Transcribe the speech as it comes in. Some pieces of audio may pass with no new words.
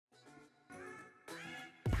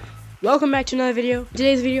Welcome back to another video. In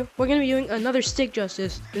today's video, we're going to be doing another stick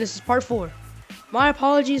justice, and this is part 4. My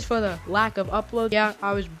apologies for the lack of upload. Yeah,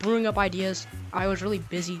 I was brewing up ideas. I was really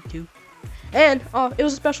busy too. And it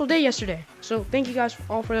was a special day yesterday. So thank you guys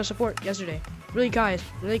all for the support yesterday. Really guys,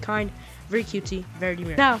 really kind, very cutesy, very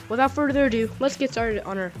demure. Now, without further ado, let's get started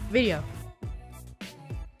on our video.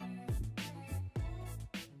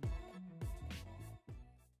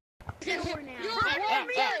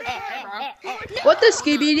 What the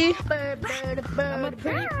skibidi? I'm a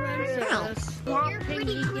pretty princess.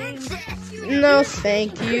 No,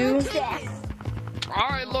 thank you.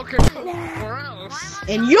 I look at gross.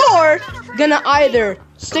 And you're gonna either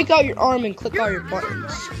stick out your arm and click all your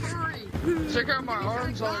buttons. Stick out my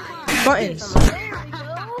arms on Buttons.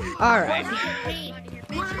 Alright.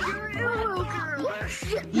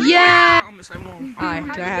 Yeah! Alright,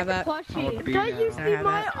 can I have that? Don't you see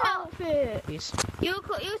my outfit? Please. You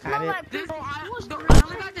smell like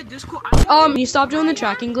Can you stop doing the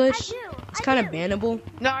tracking glitch? It's kind of bannable.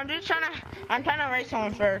 No, I'm trying to race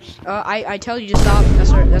someone first. I tell you to stop.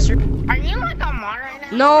 That's her. Are you like a mod right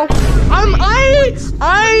now? No.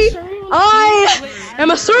 I am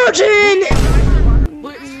a surgeon!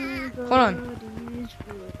 Hold on.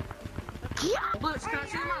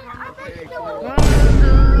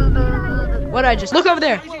 What I just look over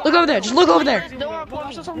there. Look over there. Just look over there.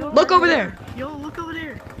 Look over there. Yo, look over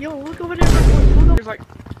there. Yo, look over there. He's like,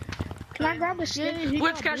 Can I grab a stick?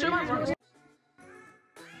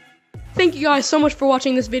 Thank you guys so much for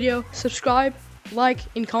watching this video. Subscribe, like,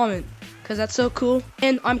 and comment, because that's so cool.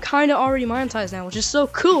 And I'm kind of already monetized now, which is so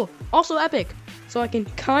cool. Also epic. So I can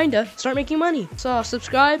kind of start making money. So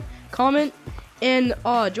subscribe, comment, and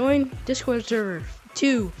join Discord server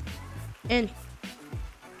too. And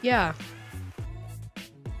yeah.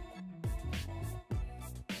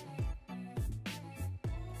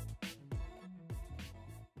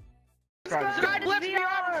 Subscribe to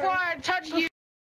BlitzzVR before I